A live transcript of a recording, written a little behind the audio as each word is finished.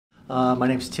My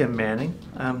name is Tim Manning.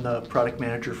 I'm the product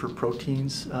manager for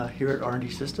proteins here at R&D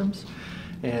Systems.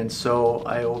 And so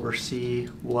I oversee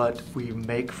what we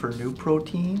make for new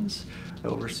proteins. I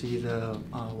oversee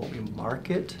what we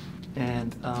market,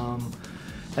 and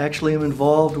actually I'm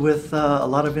involved with a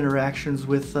lot of interactions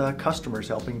with customers,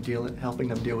 helping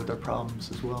them deal with their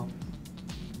problems as well.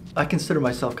 I consider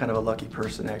myself kind of a lucky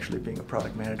person actually being a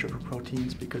product manager for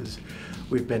proteins, because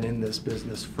we've been in this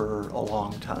business for a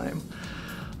long time.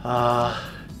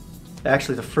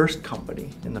 Actually the first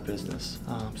company in the business,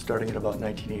 starting in about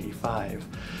 1985.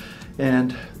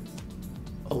 And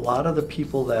a lot of the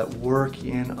people that work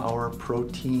in our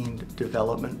protein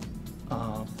development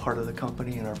part of the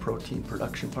company and our protein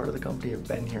production part of the company have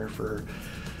been here for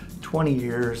 20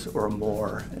 years or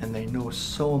more, and they know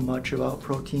so much about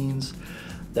proteins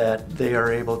that they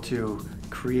are able to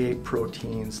create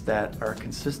proteins that are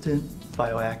consistent,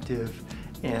 bioactive,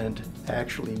 and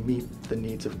actually meet the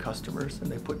needs of customers.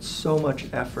 And they put so much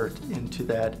effort into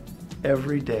that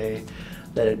every day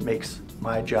that it makes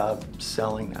my job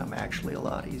selling them actually a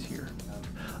lot easier.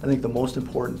 I think the most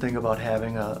important thing about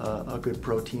having a good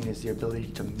protein is the ability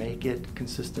to make it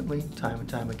consistently, time and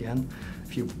time again.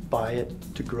 If you buy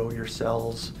it to grow your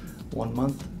cells one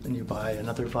month and you buy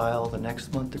another vial the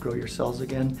next month to grow your cells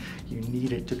again, you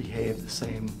need it to behave the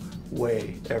same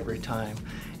way every time.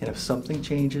 And if something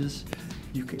changes,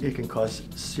 it can cause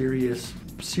serious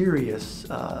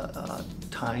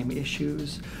time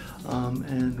issues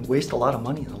and waste a lot of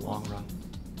money in the long run.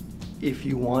 If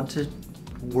you want to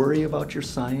worry about your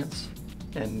science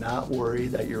and not worry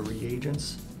that your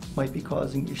reagents might be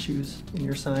causing issues in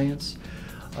your science,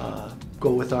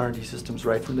 go with R&D Systems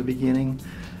right from the beginning,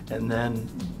 and then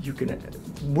you can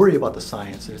worry about the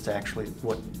science. It's actually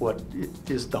what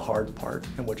is the hard part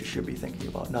and what you should be thinking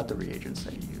about, not the reagents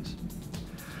that you use.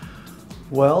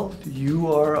 Well, you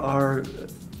are our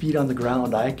feet on the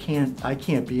ground. I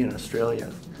can't be in Australia,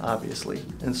 obviously,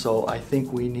 and so I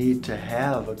think we need to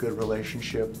have a good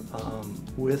relationship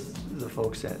with the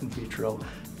folks at In Vitro.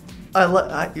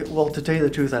 Well, to tell you the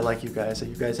truth, I like you guys.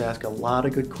 You guys ask a lot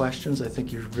of good questions. I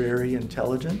think you're very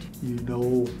intelligent. You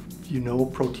know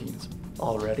proteins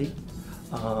already,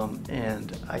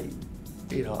 and I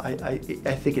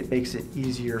think it makes it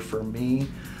easier for me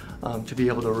to be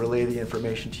able to relay the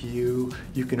information to you.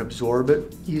 You can absorb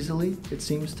it easily, it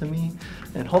seems to me,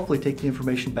 and hopefully take the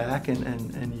information back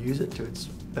and use it to its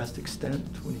best extent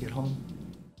when you get home.